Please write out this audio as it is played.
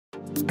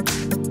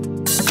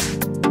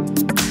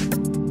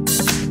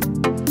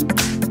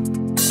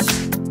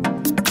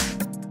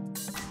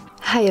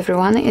Hi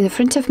everyone, in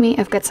front of me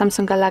I've got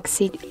Samsung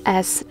Galaxy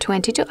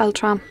S22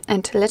 Ultra,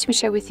 and let me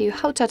share with you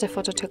how to add a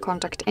photo to a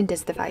contact in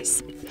this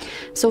device.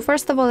 So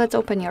first of all, let's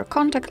open your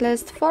contact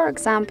list. For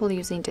example,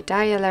 using the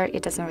dialer,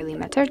 it doesn't really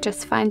matter,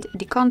 just find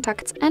the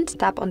contacts and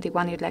tap on the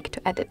one you'd like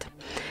to edit.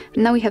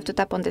 Now we have to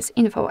tap on this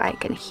info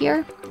icon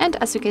here, and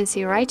as you can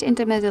see right in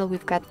the middle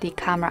we've got the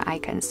camera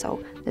icon,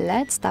 so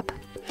let's tap.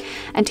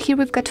 And here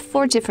we've got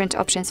 4 different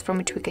options from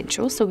which we can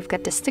choose. So we've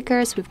got the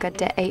stickers, we've got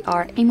the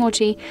AR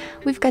emoji,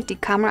 we've got the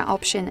camera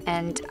option,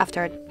 and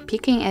after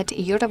picking it,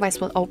 your device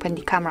will open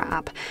the camera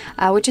app,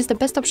 which is the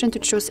best option to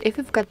choose if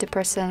you've got the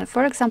person,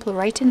 for example,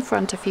 right in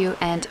front of you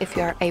and if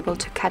you are able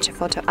to catch a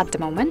photo at the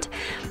moment,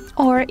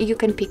 or you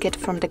can pick it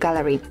from the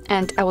gallery.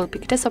 And I will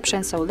pick this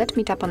option, so let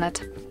me tap on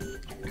it.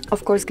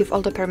 Of course, give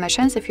all the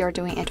permissions if you're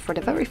doing it for the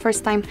very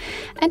first time.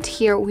 And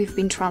here we've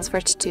been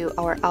transferred to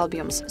our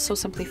albums. So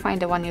simply find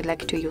the one you'd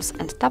like to use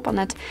and tap on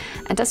it.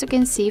 And as you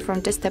can see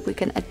from this step, we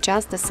can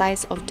adjust the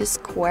size of the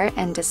square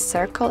and the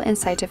circle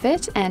inside of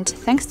it. And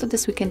thanks to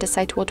this, we can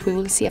decide what we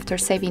will see after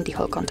saving the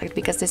whole contact,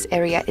 because this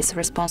area is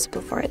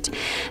responsible for it.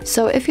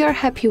 So if you're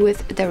happy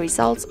with the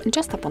results,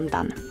 just tap on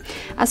done.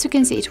 As you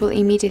can see, it will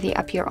immediately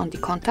appear on the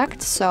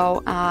contact.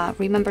 So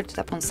remember to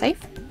tap on save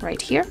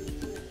right here.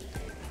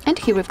 And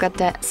here we've got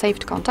the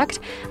saved contact.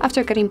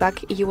 After getting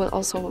back, you will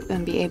also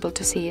be able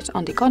to see it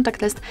on the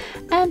contact list,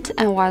 and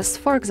was,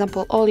 for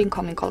example, all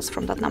incoming calls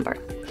from that number.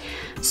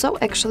 So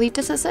actually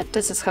this is it.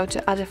 This is how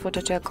to add a photo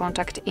to a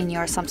contact in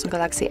your Samsung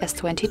Galaxy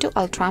S22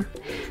 Ultra.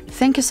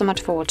 Thank you so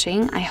much for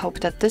watching. I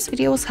hope that this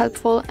video was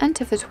helpful, and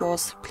if it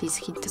was, please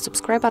hit the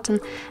subscribe button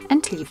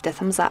and leave the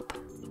thumbs up.